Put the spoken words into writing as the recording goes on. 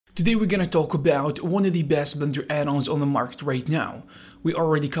Today we're gonna talk about one of the best Blender add-ons on the market right now. We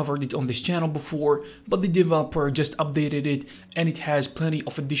already covered it on this channel before, but the developer just updated it and it has plenty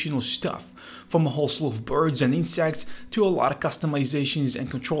of additional stuff, from a whole slew of birds and insects to a lot of customizations and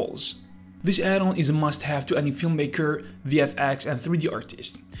controls. This add-on is a must-have to any filmmaker, VFX and 3D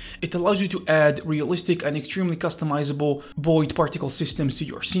artist. It allows you to add realistic and extremely customizable boid particle systems to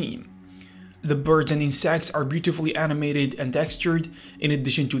your scene. The birds and insects are beautifully animated and textured. In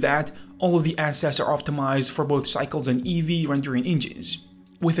addition to that, all of the assets are optimized for both Cycles and Eevee rendering engines.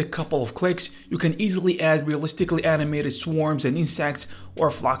 With a couple of clicks, you can easily add realistically animated swarms and insects or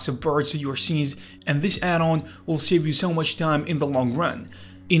flocks of birds to your scenes, and this add-on will save you so much time in the long run.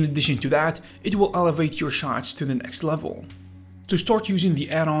 In addition to that, it will elevate your shots to the next level. To start using the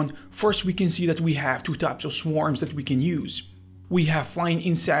add-on, first we can see that we have two types of swarms that we can use. We have flying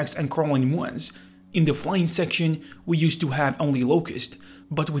insects and crawling ones. In the flying section, we used to have only locusts,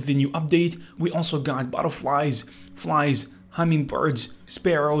 but with the new update, we also got butterflies, flies, hummingbirds,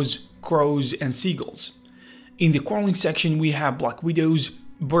 sparrows, crows, and seagulls. In the crawling section, we have black widows,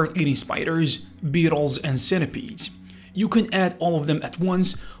 bird-eating spiders, beetles, and centipedes. You can add all of them at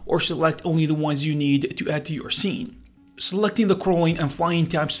once or select only the ones you need to add to your scene. Selecting the crawling and flying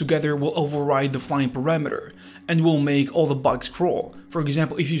tabs together will override the flying parameter and will make all the bugs crawl. For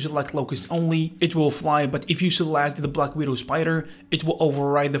example, if you select locust only, it will fly, but if you select the black widow spider, it will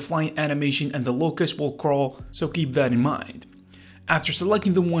override the flying animation and the locust will crawl, so keep that in mind. After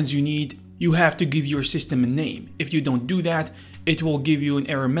selecting the ones you need, you have to give your system a name. If you don't do that, it will give you an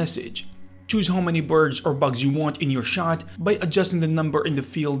error message. Choose how many birds or bugs you want in your shot by adjusting the number in the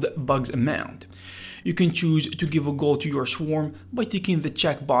field bugs amount. You can choose to give a goal to your swarm by ticking the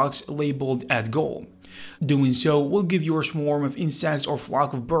checkbox labeled Add Goal. Doing so will give your swarm of insects or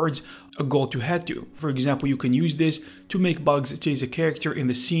flock of birds a goal to head to. For example, you can use this to make bugs chase a character in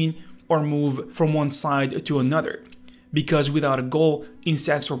the scene or move from one side to another. Because without a goal,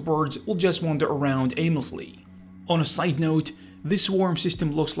 insects or birds will just wander around aimlessly. On a side note, this swarm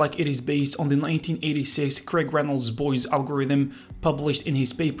system looks like it is based on the 1986 Craig Reynolds Boyd's algorithm published in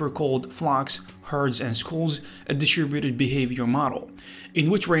his paper called Flocks, Herds and Schools, a Distributed Behavior Model, in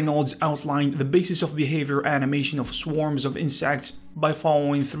which Reynolds outlined the basis of behavior animation of swarms of insects by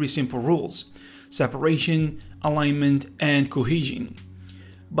following three simple rules: separation, alignment, and cohesion.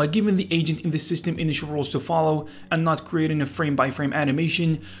 By giving the agent in the system initial rules to follow and not creating a frame-by-frame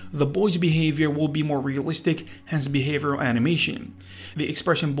animation, the boid's behavior will be more realistic, hence behavioral animation. The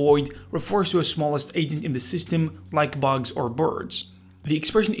expression boid refers to a smallest agent in the system, like bugs or birds. The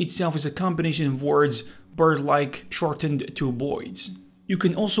expression itself is a combination of words bird-like shortened to boids. You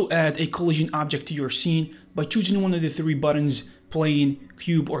can also add a collision object to your scene by choosing one of the three buttons: plane,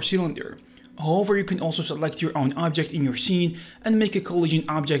 cube, or cylinder. However, you can also select your own object in your scene and make a collision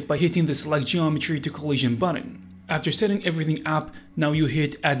object by hitting the Select Geometry to Collision button. After setting everything up, now you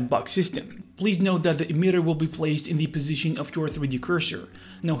hit Add Bug System. Please note that the emitter will be placed in the position of your 3D cursor.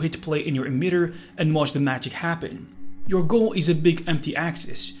 Now hit play in your emitter and watch the magic happen. Your goal is a big empty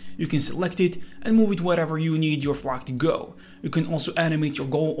axis. You can select it and move it wherever you need your flock to go. You can also animate your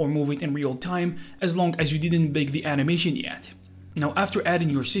goal or move it in real time as long as you didn't bake the animation yet. Now after adding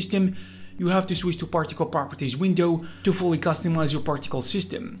your system, you have to switch to Particle Properties window to fully customize your particle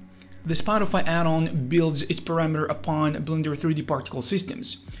system. The Spyderfy add-on builds its parameter upon Blender 3D particle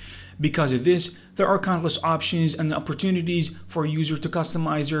systems. Because of this, there are countless options and opportunities for users to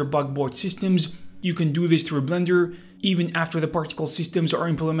customize their bug board systems. You can do this through Blender, even after the particle systems are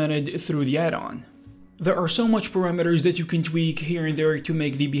implemented through the add-on. There are so much parameters that you can tweak here and there to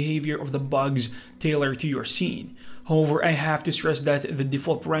make the behavior of the bugs tailored to your scene. However, I have to stress that the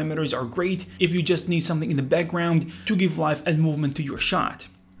default parameters are great if you just need something in the background to give life and movement to your shot.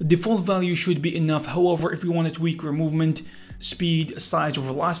 The default value should be enough. However, if you want to tweak your movement, speed, size or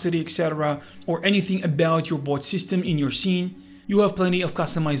velocity, etc., or anything about your board system in your scene, you have plenty of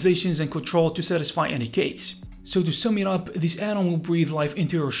customizations and control to satisfy any case. So to sum it up, this add-on will breathe life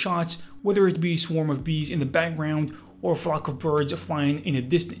into your shots, whether it be a swarm of bees in the background or a flock of birds flying in the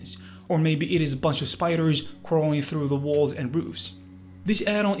distance, or maybe it is a bunch of spiders crawling through the walls and roofs. This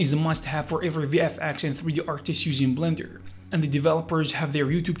add-on is a must-have for every VFX and 3D artist using Blender, and the developers have their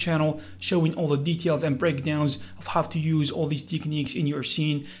YouTube channel showing all the details and breakdowns of how to use all these techniques in your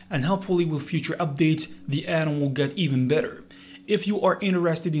scene, and hopefully with future updates the add-on will get even better. If you are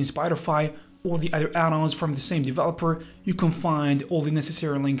interested in Spyderfy or the other add-ons from the same developer, you can find all the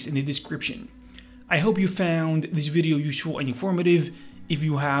necessary links in the description. I hope you found this video useful and informative. If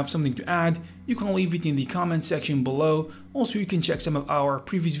you have something to add, you can leave it in the comment section below. Also, you can check some of our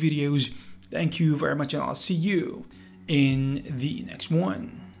previous videos. Thank you very much and I'll see you in the next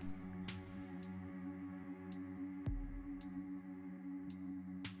one.